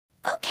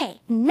Okay,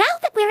 now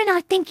that we're in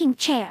our thinking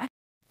chair,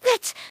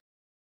 let's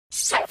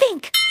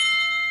think.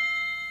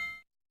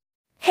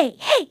 Hey,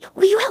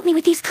 will you help me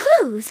with these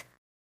clues?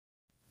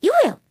 You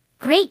will.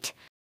 Great.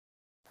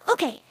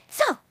 Okay,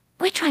 so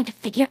we're trying to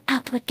figure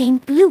out what game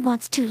Blue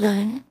wants to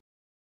learn.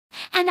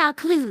 And our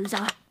clues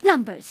are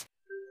numbers.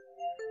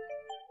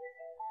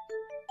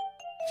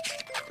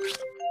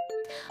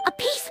 A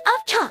piece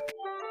of chalk.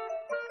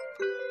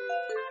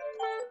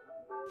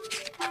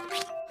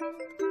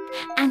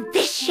 And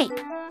this shape.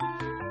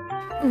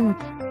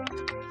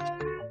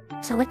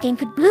 So what game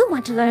could Blue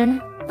want to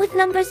learn with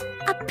numbers,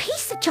 a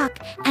piece of chalk,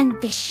 and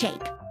this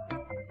shape?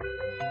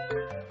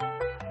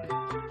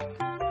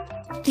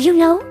 Do you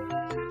know?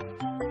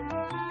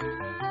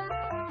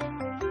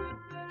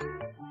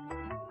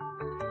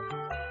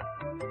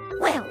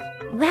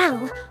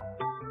 Well,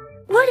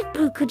 what if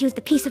Blue could use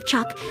the piece of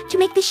chalk to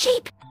make the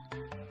shape?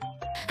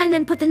 And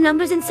then put the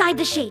numbers inside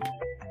the shape?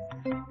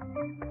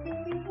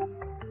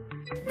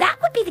 That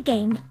would be the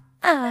game.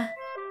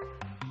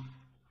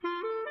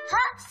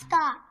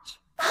 Hopscotch.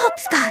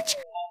 Hopscotch.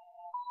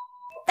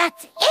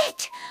 That's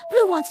it!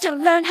 Blue wants to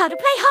learn how to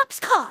play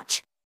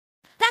hopscotch.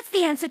 That's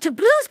the answer to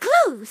Blue's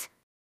clues.